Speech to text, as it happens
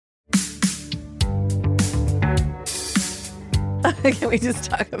Can we just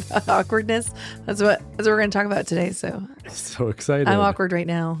talk about awkwardness? That's what we're going to talk about today. So excited. I'm awkward right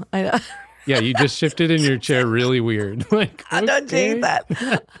now. I know. Yeah, you just shifted in your chair really weird. Like, I'm not doing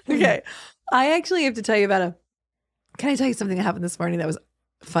that. Okay. I actually have to tell you about can I tell you something that happened this morning that was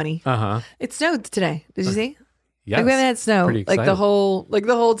funny? It snowed today. Did you see? Yes. Like we haven't had snow Pretty the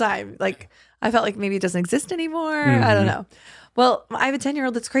whole time. Like I felt like maybe it doesn't exist anymore. I don't know. Well, I have a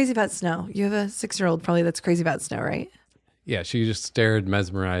 10-year-old that's crazy about snow. You have a 6-year-old probably that's crazy about snow, right? Yeah, she just stared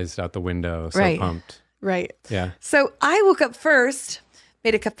mesmerized out the window, so pumped. Right. Yeah. So I woke up first,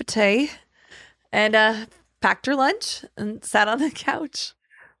 made a cup of tea, and packed her lunch and sat on the couch.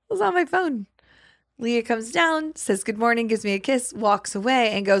 I was on my phone. Leah comes down, says good morning, gives me a kiss, walks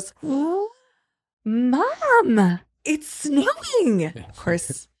away, and goes, Mom, it's snowing. Of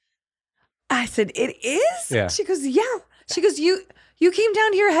course, I said, it is? Yeah. She goes, yeah. She goes, you came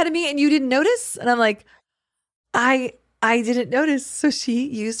down here ahead of me and you didn't notice? And I'm like, I didn't notice. So she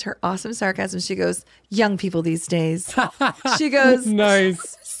used her awesome sarcasm. She goes, young people these days. She goes,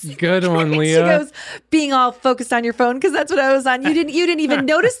 nice. Good one, Leah. She goes, being all focused on your phone because that's what I was on. You didn't even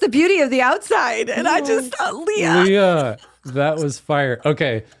notice the beauty of the outside. And I just thought, Leah, that was fire.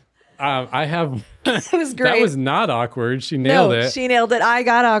 Okay. I have. It was great. That was not awkward. She nailed it. She nailed it. I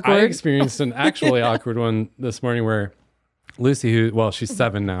got awkward. I experienced an actually awkward one this morning where Lucy, she's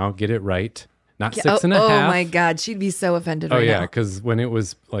 7 now. Get it right. Not 6 and a half. Oh my God. She'd be so offended right now. Oh yeah. Because when it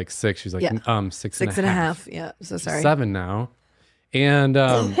was like 6, she's like, 6 and a half. Yeah. So sorry. 7 now. And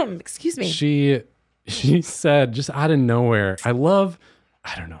excuse me. She said just out of nowhere, I love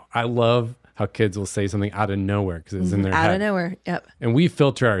how kids will say something out of nowhere because it's in their head. Out of nowhere. Yep. And we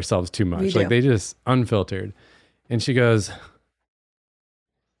filter ourselves too much. Like they just unfiltered. And she goes,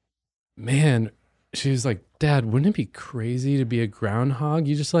 man, she was like, Dad, wouldn't it be crazy to be a groundhog?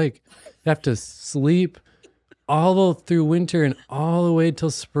 You just like have to sleep all through winter and all the way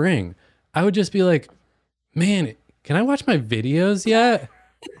till spring. I would just be like, man, can I watch my videos yet?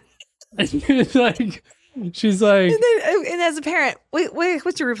 She's like, and as a parent, wait,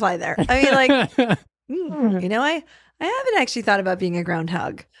 what's your reply there? I mean, like, I haven't actually thought about being a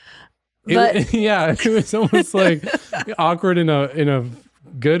groundhog. But it was almost like awkward in a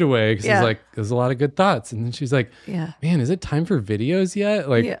good way because it's like there's a lot of good thoughts, and then she's like, man, is it time for videos yet?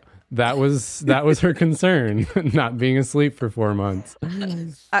 Like that was her concern, not being asleep for 4 months.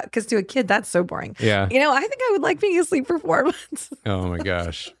 Because to a kid, that's so boring. Yeah, I think I would like being asleep for 4 months. Oh my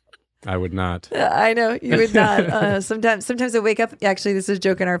gosh. I would not. I know you would not. Sometimes I wake up. Actually, this is a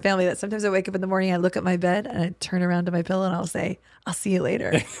joke in our family that sometimes I wake up in the morning, I look at my bed and I turn around to my pillow and I'll say, I'll see you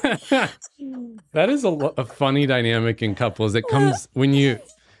later. That is a funny dynamic in couples. It comes when you...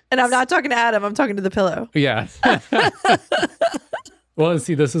 And I'm not talking to Adam. I'm talking to the pillow. Yeah. Well,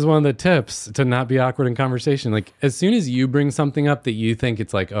 see, this is one of the tips to not be awkward in conversation. Like, as soon as you bring something up that you think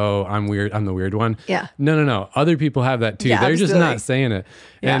it's like, oh, I'm weird, I'm the weird one. Yeah. No. Other people have that too. Yeah, they're absolutely. just not saying it.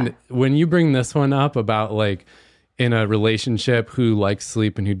 Yeah. And when you bring this one up about like in a relationship who likes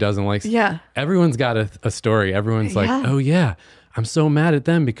sleep and who doesn't like sleep, everyone's got a story. Everyone's like, oh yeah, I'm so mad at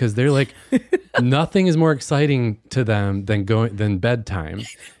them because they're like, nothing is more exciting to them than bedtime.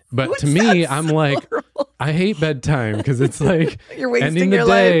 But to me, I'm like, I hate bedtime because it's like you're wasting ending the your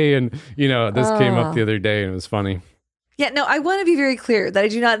day. And, this came up the other day and it was funny. Yeah, no, I want to be very clear that I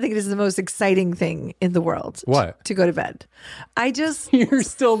do not think it is the most exciting thing in the world. What? To go to bed. You're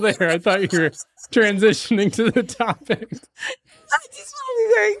still there. I thought you were transitioning to the topic. I just want to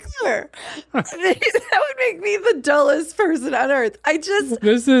be very clear. That would make me the dullest person on earth.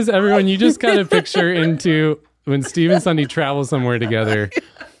 This is everyone. You just got to picture into when Steve and Sunday travel somewhere together.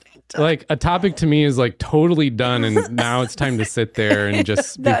 Like a topic to me is like totally done, and now it's time to sit there and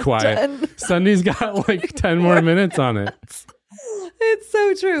just be quiet. Done. Sunday's got like 10 more minutes on it. It's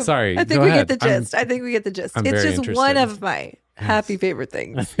so true. Sorry, I think go we ahead. get the gist. I think we get the gist. I'm It's very just interested. one of my happy favorite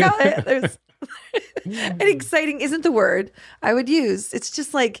things. There's and exciting isn't the word I would use. It's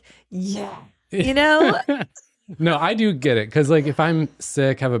just like, No, I do get it. Because like if I'm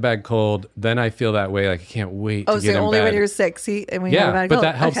sick, have a bad cold, then I feel that way. Like I can't wait to get in bed. Oh, so only when you're sick, and when you have a bad cold. But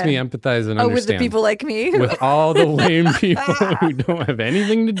that helps me empathize and understand. With the people like me? With all the lame people who don't have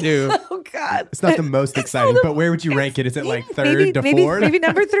anything to do. Oh, God. It's not the most exciting, but where would you rank it? Is it like third to fourth? Maybe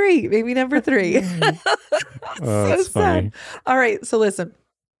number 3. Maybe number 3. Oh, that's funny. All right, so listen.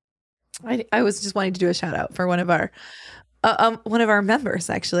 I was just wanting to do a shout out for one of our members,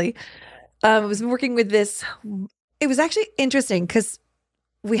 actually. I was working with this. It was actually interesting because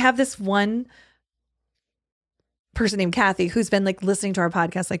we have this one person named Kathy who's been like listening to our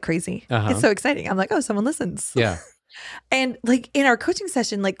podcast like crazy. It's so exciting. I'm like, oh, someone listens. Yeah. And like in our coaching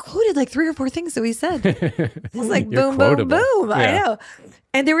session, like quoted like 3 or 4 things that we said. It was like You're boom, quotable. boom, boom. Yeah. I know.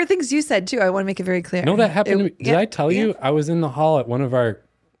 And there were things you said too. I want to make it very clear. No, that happened to me. Did I tell you? Yeah. I was in the hall at one of our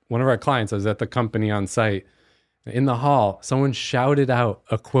clients. I was at the company on site. In the hall, someone shouted out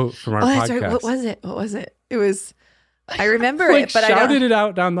a quote from our podcast. Sorry. What was it? It was, I remember it, but I shouted it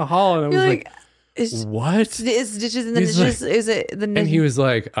out down the hall, and I was like, what? Is Ditches in the Niches? Is it the? And he was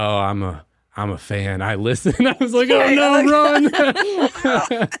like, oh, I'm a fan. I listen. I was like, oh no, run.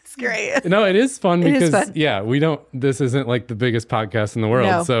 That's great. No, it is fun because this isn't like the biggest podcast in the world.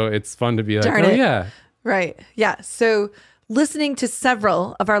 No. So it's fun to be like, Darn oh it. yeah. Right. Yeah. So listening to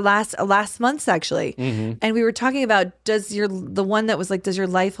several of our last months actually, and we were talking about does your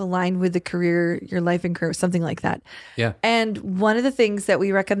life align with the career, your life and career, something like that. Yeah. And one of the things that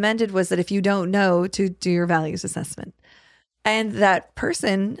we recommended was that if you don't know, to do your values assessment. And that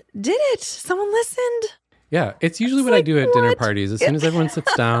person did it. Someone listened. Yeah. It's usually what I do at dinner parties. As soon as everyone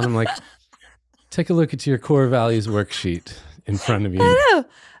sits down, I'm like, take a look at your core values worksheet in front of you. I know.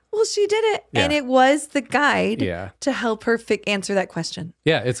 Well, she did it. Yeah. And it was the guide Yeah. to help her answer that question.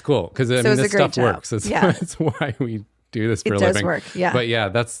 Yeah, it's cool because it this was a great stuff job. works. That's, Yeah. that's why we do this for It a does living. work. Yeah. But yeah,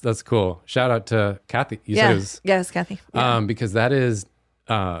 that's cool. Shout out to Kathy. You said it was, Yes, Kathy. Yeah. because that is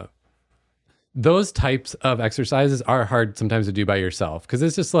those types of exercises are hard sometimes to do by yourself because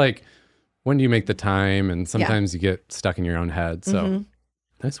it's just like when do you make the time, and sometimes you get stuck in your own head. So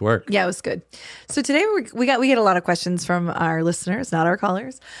nice work. Yeah, it was good. So today we get a lot of questions from our listeners, not our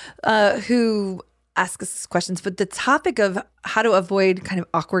callers, who ask us questions. But the topic of how to avoid kind of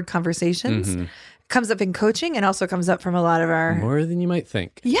awkward conversations comes up in coaching and also comes up from a lot of our... More than you might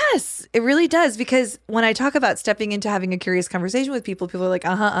think. Yes, it really does. Because when I talk about stepping into having a curious conversation with people are like,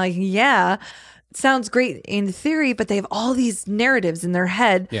 yeah, sounds great in theory, but they have all these narratives in their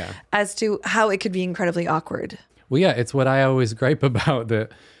head as to how it could be incredibly awkward. Well, yeah, it's what I always gripe about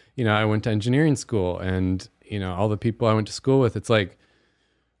that. I went to engineering school and, all the people I went to school with, it's like,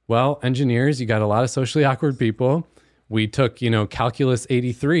 well, engineers, you got a lot of socially awkward people. We took, calculus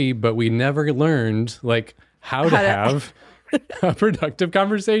 83, but we never learned like how to have a productive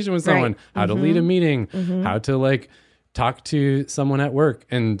conversation with someone, how to lead a meeting, how to like talk to someone at work.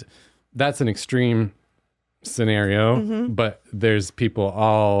 And that's an extreme scenario, but there's people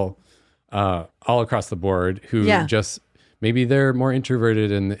all across the board who just, maybe they're more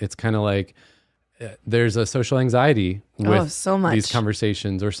introverted, and it's kind of like, there's a social anxiety with so much. These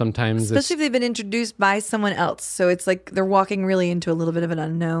conversations, or sometimes especially if they've been introduced by someone else. So it's like they're walking really into a little bit of an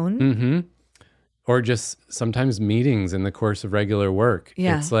unknown. Or just sometimes meetings in the course of regular work.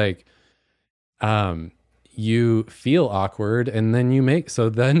 Yeah. It's like you feel awkward and then you make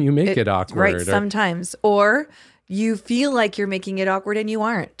it awkward. Right, sometimes. Or you feel like you're making it awkward and you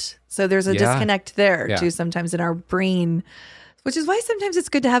aren't. So there's a disconnect there too sometimes in our brain, which is why sometimes it's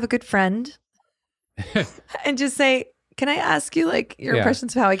good to have a good friend. And just say, can I ask you like your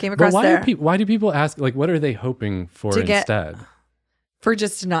impressions of how I came across there? Why do people ask, like, what are they hoping for instead? For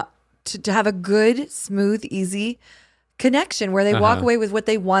just to have a good, smooth, easy connection where they walk away with what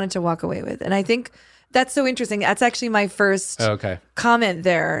they wanted to walk away with. And I think that's so interesting. That's actually my first comment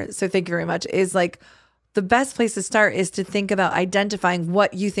there. So thank you very much. Is like the best place to start is to think about identifying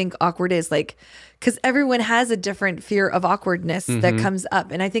what you think awkward is, like, because everyone has a different fear of awkwardness that comes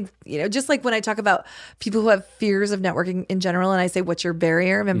up. And I think, just like when I talk about people who have fears of networking in general, and I say, what's your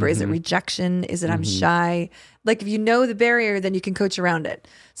barrier? Remember, is it rejection? Is it I'm shy? Like, if you know the barrier, then you can coach around it.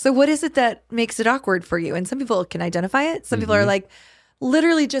 So what is it that makes it awkward for you? And some people can identify it. Some people are like,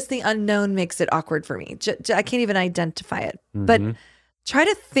 literally just the unknown makes it awkward for me. I can't even identify it. But try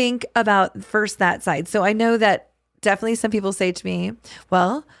to think about first that side. So I know that definitely some people say to me,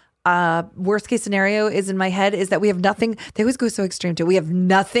 well, worst case scenario is in my head is that we have nothing. They always go so extreme too. We have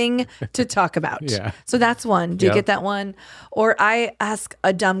nothing to talk about. So that's one. Do you get that one? Or I ask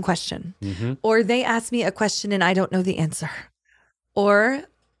a dumb question, or they ask me a question and I don't know the answer, or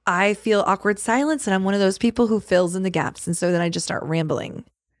I feel awkward silence and I'm one of those people who fills in the gaps. And so then I just start rambling,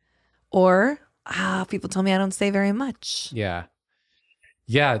 or people tell me I don't say very much.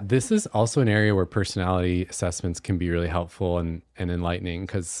 Yeah, this is also an area where personality assessments can be really helpful and enlightening,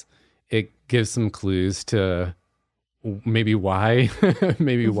 because it gives some clues to maybe why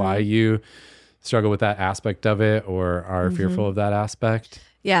why you struggle with that aspect of it or are fearful of that aspect.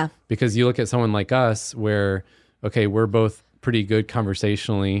 Yeah. Because you look at someone like us where, okay, we're both pretty good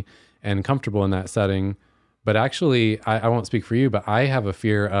conversationally and comfortable in that setting, but actually, I won't speak for you, but I have a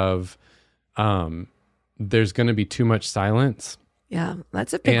fear of there's going to be too much silence. Yeah,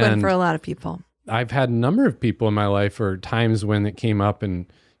 that's a big one for a lot of people. I've had a number of people in my life, or times when it came up, and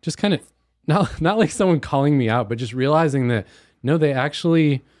just kind of not like someone calling me out, but just realizing that no, they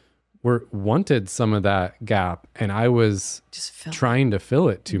actually wanted some of that gap, and I was just trying to fill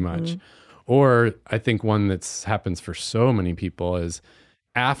it too much. Or I think one that's happens for so many people is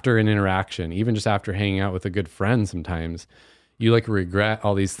after an interaction, even just after hanging out with a good friend, sometimes you like regret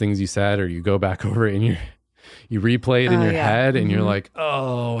all these things you said, or you go back over it and you replay it in your head and you're like,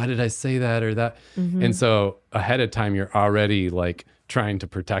 oh, why did I say that or that? And so ahead of time, you're already like trying to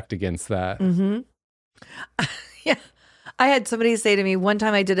protect against that. Yeah. I had somebody say to me one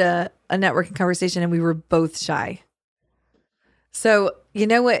time, I did a networking conversation and we were both shy. So you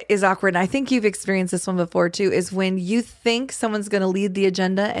know what is awkward? And I think you've experienced this one before too, is when you think someone's going to lead the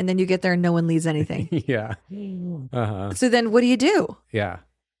agenda and then you get there and no one leads anything. Yeah. So then what do you do? Yeah.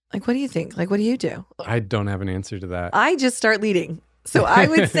 Like, what do you think? Like, what do you do? I don't have an answer to that. I just start leading. So I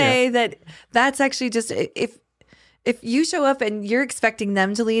would say that that's actually just, if you show up and you're expecting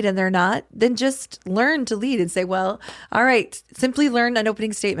them to lead and they're not, then just learn to lead and say, well, all right, simply learn an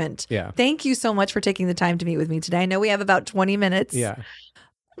opening statement. Yeah. Thank you so much for taking the time to meet with me today. I know we have about 20 minutes. Yeah.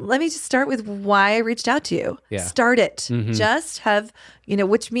 Let me just start with why I reached out to you. Yeah. Start it. Just have,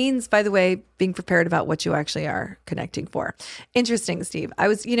 which means, by the way, being prepared about what you actually are connecting for. Interesting, Steve. I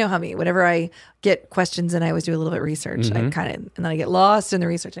was, how me, whenever I get questions and I always do a little bit of research, and then I get lost in the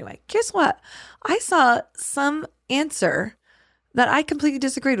research. And I'm like, guess what? I saw some answer that I completely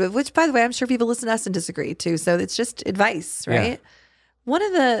disagreed with, which, by the way, I'm sure people listen to us and disagree too. So it's just advice, right? Yeah. One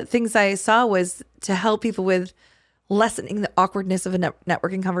of the things I saw was to help people with lessening the awkwardness of a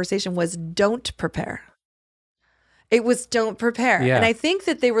networking conversation was don't prepare. It was don't prepare. Yeah. And I think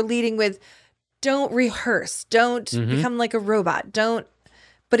that they were leading with don't rehearse, don't become like a robot,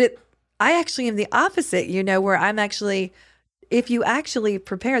 I actually am the opposite, where I'm actually, if you actually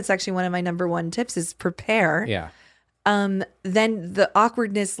prepare, it's actually one of my number one tips is prepare. Yeah. Then the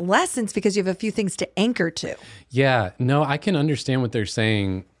awkwardness lessens because you have a few things to anchor to. Yeah, no, I can understand what they're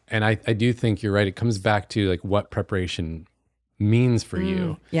saying. And I do think you're right. It comes back to like what preparation means for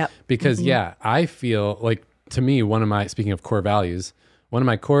you. Yep. Because I feel like, to me, speaking of core values, one of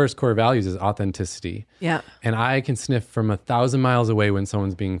my core values is authenticity. Yeah. And I can sniff from 1,000 miles away when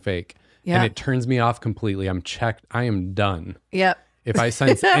someone's being fake. Yeah. And it turns me off completely. I'm checked. I am done. Yep. If I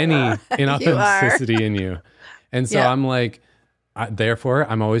sense any inauthenticity in you. And so I'm like, therefore,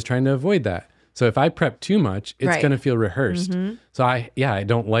 I'm always trying to avoid that. So if I prep too much, it's going to feel rehearsed. So I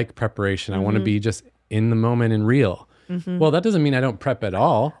don't like preparation. I want to be just in the moment and real. Well, that doesn't mean I don't prep at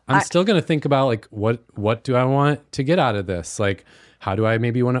all. I'm still going to think about like, what do I want to get out of this? Like, how do I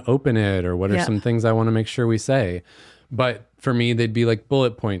maybe want to open it? Or what are some things I want to make sure we say? But for me, they'd be like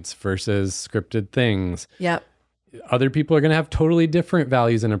bullet points versus scripted things. Yep. Other people are going to have totally different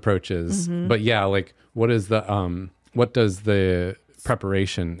values and approaches. But yeah, like what does the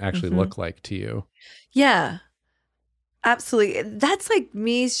preparation actually look like to you? Yeah, absolutely. That's like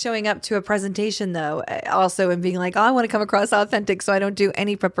me showing up to a presentation though, also, and being like, oh, I want to come across authentic, so I don't do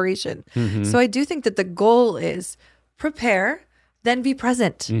any preparation. So I do think that the goal is prepare, then be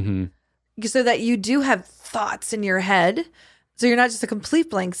present, so that you do have thoughts in your head. So you're not just a complete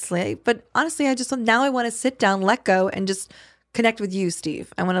blank slate, but honestly, I want to sit down, let go, and just connect with you,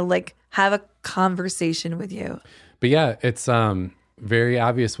 Steve. I want to like have a conversation with you. But yeah, it's very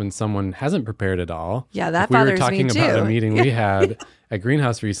obvious when someone hasn't prepared at all. Yeah, that bothers me too. We were talking about a meeting we had at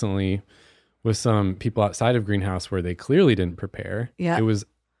Greenhouse recently with some people outside of Greenhouse where they clearly didn't prepare. Yeah. It was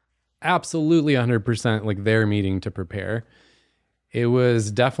absolutely 100% like their meeting to prepare. It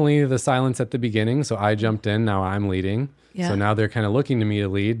was definitely the silence at the beginning. So I jumped in. Now I'm leading. Yeah. So now they're kind of looking to me to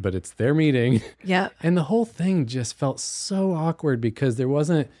lead, but it's their meeting. Yeah. And the whole thing just felt so awkward because there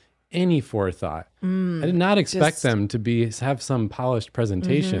wasn't any forethought. I did not expect them to have some polished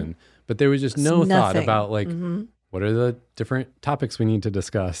presentation, but there was just no thought about like, what are the different topics we need to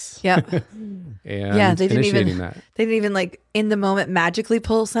discuss? Yeah. And they didn't even like in the moment magically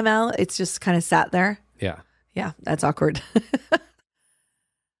pull some out. It's just kind of sat there. Yeah. Yeah. That's awkward.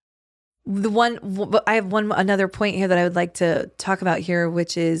 I have another point here that I would like to talk about here,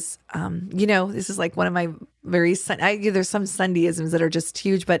 which is, this is like one of my there's some Sundayisms that are just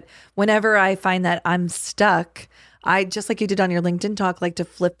huge, but whenever I find that I'm stuck, I, just like you did on your LinkedIn talk, like to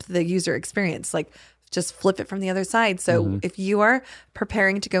flip the user experience, like just flip it from the other side. So if you are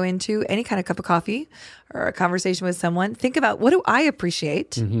preparing to go into any kind of cup of coffee or a conversation with someone, think about what do I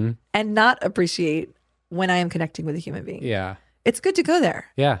appreciate and not appreciate when I am connecting with a human being. Yeah. It's good to go there.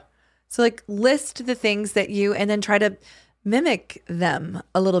 Yeah. So like list the things that and then try to mimic them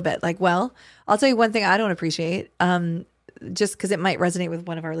a little bit. Like, well, I'll tell you one thing I don't appreciate, just because it might resonate with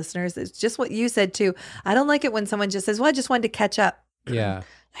one of our listeners. It's just what you said too. I don't like it when someone just says, well, I just wanted to catch up. Yeah.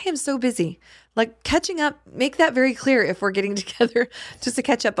 I am so busy. Like catching up, make that very clear if we're getting together just to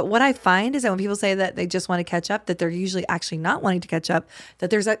catch up. But what I find is that when people say that they just want to catch up, that they're usually actually not wanting to catch up, that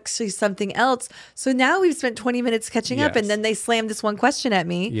there's actually something else. So now we've spent 20 minutes catching up and then they slam this one question at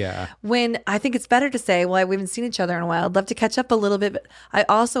me. Yeah. When I think it's better to say, well, we haven't seen each other in a while. I'd love to catch up a little bit, but I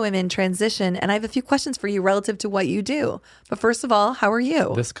also am in transition and I have a few questions for you relative to what you do. But first of all, how are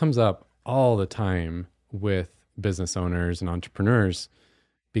you? This comes up all the time with business owners and entrepreneurs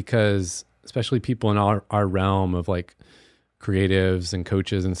because especially people in our realm of like creatives and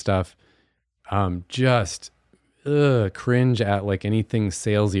coaches and stuff, just cringe at like anything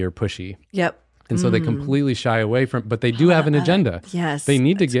salesy or pushy. Yep. And so they completely shy away from, but they do have an agenda. Yes. They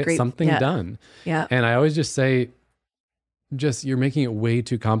need to get something done. Yeah. And I always just say, you're making it way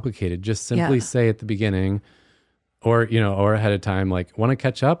too complicated. Just simply say at the beginning, or ahead of time, like, want to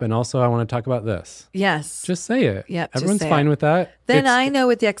catch up, and also I want to talk about this. Yes. Just say it. Yeah. Everyone's fine with that. Then I know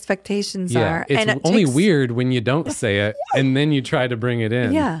what the expectations are. It's and only weird when you don't say it and then you try to bring it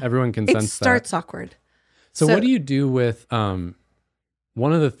in. Yeah. Everyone can sense that. It starts awkward. So what do you do with one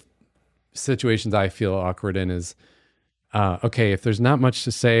of the situations I feel awkward in is, okay, if there's not much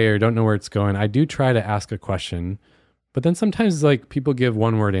to say or don't know where it's going, I do try to ask a question. But then sometimes like people give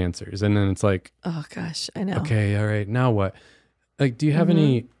one word answers and then it's like, oh gosh, I know. Okay, all right, now what? Like, do you have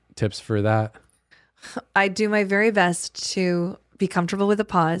any tips for that? I do my very best to be comfortable with a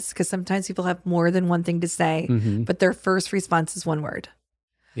pause because sometimes people have more than one thing to say, but their first response is one word.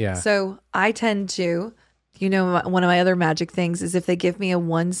 Yeah. So I tend to, one of my other magic things is if they give me a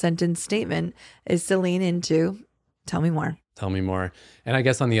one sentence statement is to lean into, tell me more. Tell me more. And I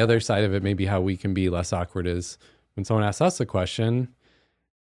guess on the other side of it, maybe how we can be less awkward is when someone asks us a question,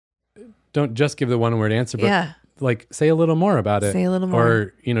 don't just give the one word answer, but like say a little more about it. Say a little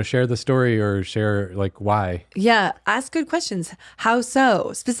more. Or, share the story or share like why. Yeah. Ask good questions. How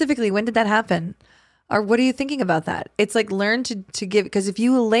so? Specifically, when did that happen? Or what are you thinking about that? It's like learn to give, because if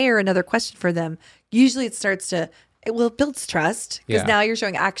you layer another question for them, usually it builds trust because now you're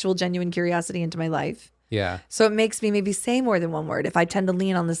showing actual genuine curiosity into my life. Yeah. So it makes me maybe say more than one word if I tend to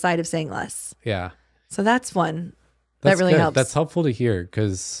lean on the side of saying less. Yeah. So that's one. That really helps. That's helpful to hear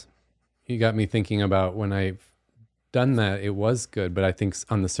because you got me thinking about when I've done that, it was good, but I think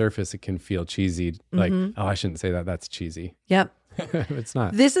on the surface it can feel cheesy. Like, oh, I shouldn't say that. That's cheesy. Yep. It's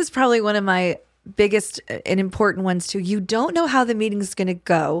not. This is probably one of my biggest and important ones too. You don't know how the meeting's going to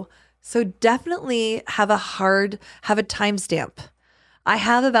go. So definitely have a timestamp. I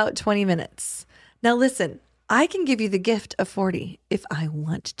have about 20 minutes. Now listen, I can give you the gift of 40 if I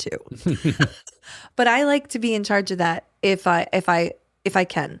want to. But I like to be in charge of that if I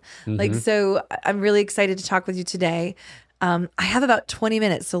can. Like, so I'm really excited to talk with you today. I have about 20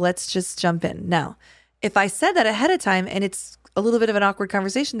 minutes, so let's just jump in. Now, if I said that ahead of time and it's a little bit of an awkward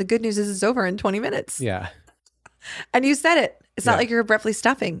conversation, the good news is it's over in 20 minutes. Yeah. And you said it. It's not like you're abruptly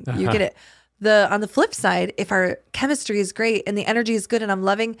stopping. You get it. On the flip side, if our chemistry is great and the energy is good and I'm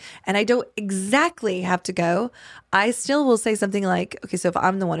loving and I don't exactly have to go, I still will say something like, okay, so if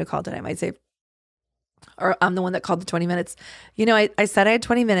I'm the one who called it, I might say, or I'm the one that called the 20 minutes. I said I had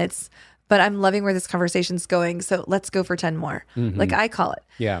 20 minutes, but I'm loving where this conversation's going. So let's go for 10 more. Like I call it.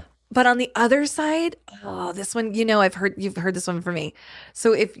 Yeah. But on the other side, this one, you've heard this one from me.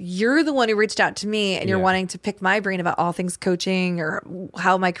 So if you're the one who reached out to me and you're wanting to pick my brain about all things coaching or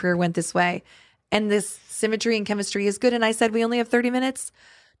how my career went this way, and this symmetry and chemistry is good, and I said we only have 30 minutes,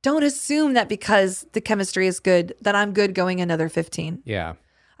 don't assume that because the chemistry is good, that I'm good going another 15. Yeah.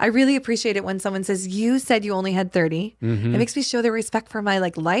 I really appreciate it when someone says, you said you only had 30. It makes me show their respect for my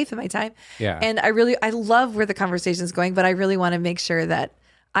life and my time. Yeah. And I love where the conversation is going, but I really want to make sure that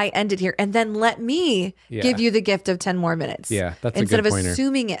I end it here and then let me give you the gift of 10 more minutes. Yeah, that's instead a good of pointer.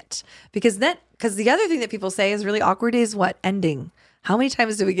 Assuming it. Because the other thing that people say is really awkward is what? Ending. How many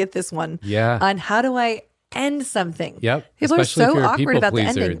times do we get this one? Yeah. On how do I end something? Yep. People Especially are so if you're a awkward people about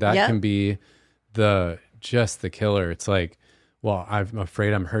pleaser, the ending. that can be the killer. It's like, well, I'm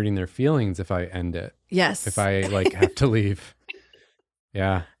afraid I'm hurting their feelings if I end it. Yes. If I have to leave.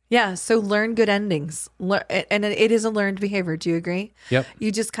 Yeah. Yeah. So learn good endings. And it is a learned behavior. Do you agree? Yep.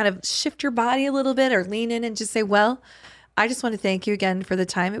 You just kind of shift your body a little bit or lean in and just say, well, I just want to thank you again for the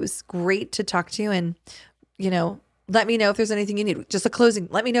time. It was great to talk to you. And, let me know if there's anything you need. Just a closing.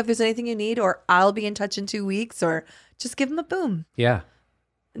 Let me know if there's anything you need, or I'll be in touch in 2 weeks, or just give them a boom. Yeah.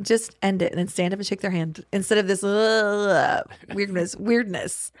 Just end it and then stand up and shake their hand instead of this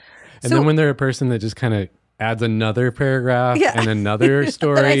weirdness. And then when they're a person that just kind of adds another paragraph and another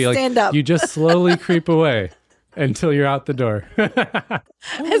story, stand up. You just slowly creep away until you're out the door.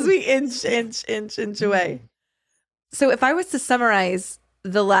 As we inch away. So if I was to summarize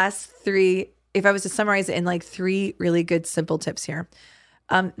the last three, if I was to summarize it in like three really good, simple tips here.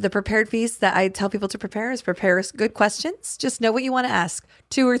 The prepared piece that I tell people to prepare is prepare good questions. Just know what you want to ask,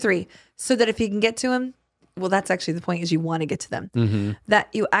 2 or 3, so that if you can get to them, well, that's actually the point, is you want to get to them. Mm-hmm. That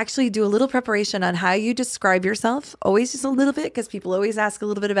you actually do a little preparation on how you describe yourself, always just a little bit, because people always ask a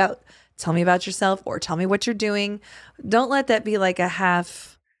little bit about, tell me about yourself or tell me what you're doing. Don't let that be like a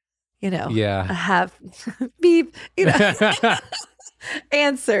half, a half beep,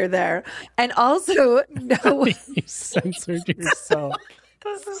 answer there. And also, no. You censored yourself.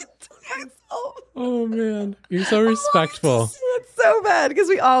 Oh man, you're so respectful. It's so bad because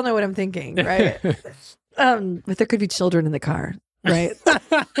we all know what I'm thinking, right? But there could be children in the car, right?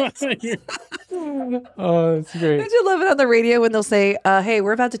 Oh, that's great. Don't you love it on the radio when they'll say, hey,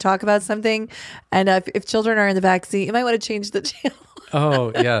 we're about to talk about something, and if children are in the back seat, you might want to change the channel.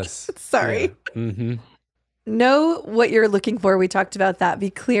 Oh, yes. Sorry. Yeah. Mm-hmm. Know what you're looking for. We talked about that.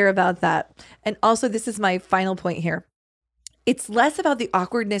 Be clear about that. And also, this is my final point here. It's less about the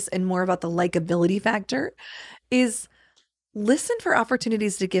awkwardness and more about the likability factor, is listen for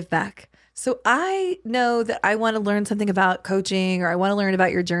opportunities to give back. So I know that I want to learn something about coaching, or I want to learn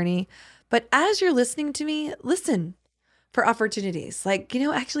about your journey. But as you're listening to me, listen for opportunities. Like,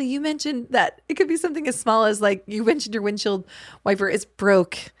 actually you mentioned that it could be something as small as, like, you mentioned your windshield wiper is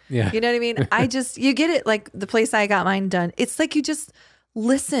broke. Yeah. You know what I mean? You get it. Like the place I got mine done. It's like you just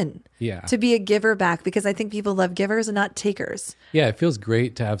listen to be a giver back, because I think people love givers and not takers. Yeah, it feels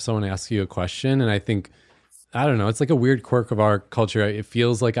great to have someone ask you a question. And I think, I don't know, it's like a weird quirk of our culture. It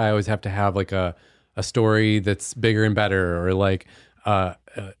feels like I always have to have like a story that's bigger and better, or like a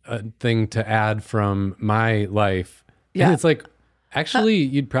thing to add from my life. Yeah. And it's like, actually,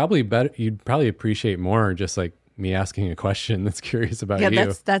 you'd probably appreciate more just like me asking a question that's curious about you.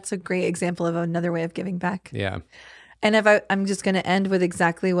 Yeah, that's a great example of another way of giving back. Yeah. And I'm just going to end with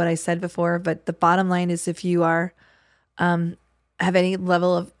exactly what I said before, but the bottom line is, if you are have any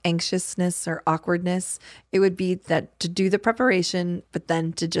level of anxiousness or awkwardness, it would be that to do the preparation, but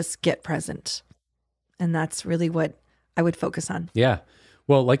then to just get present. And that's really what I would focus on. Yeah.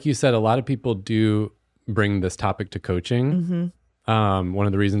 Well, like you said, a lot of people do bring this topic to coaching. Mm-hmm. One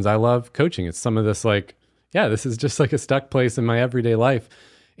of the reasons I love coaching is some of this, like, yeah, this is just like a stuck place in my everyday life.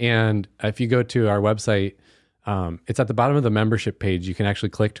 And if you go to our website, it's at the bottom of the membership page. You can actually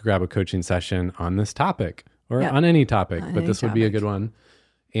click to grab a coaching session on this topic, or on any topic, but this would be a good one.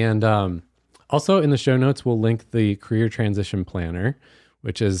 And also in the show notes, we'll link the Career Transition Planner,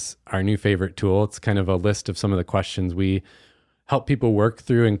 which is our new favorite tool. It's kind of a list of some of the questions we help people work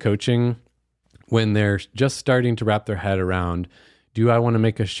through in coaching when they're just starting to wrap their head around, do I want to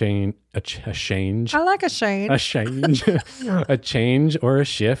make a change? I like a change. A change. A change or a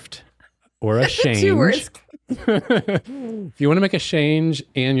shift or a change. 2 words. If you want to make a change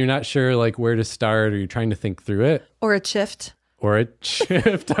and you're not sure like where to start, or you're trying to think through it. Or a shift. Or a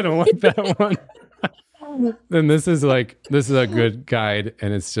shift. I don't want that one. Then this is a good guide,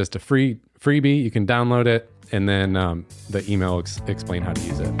 and it's just a freebie. You can download it, and then the email explain how to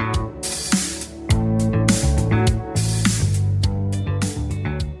use it.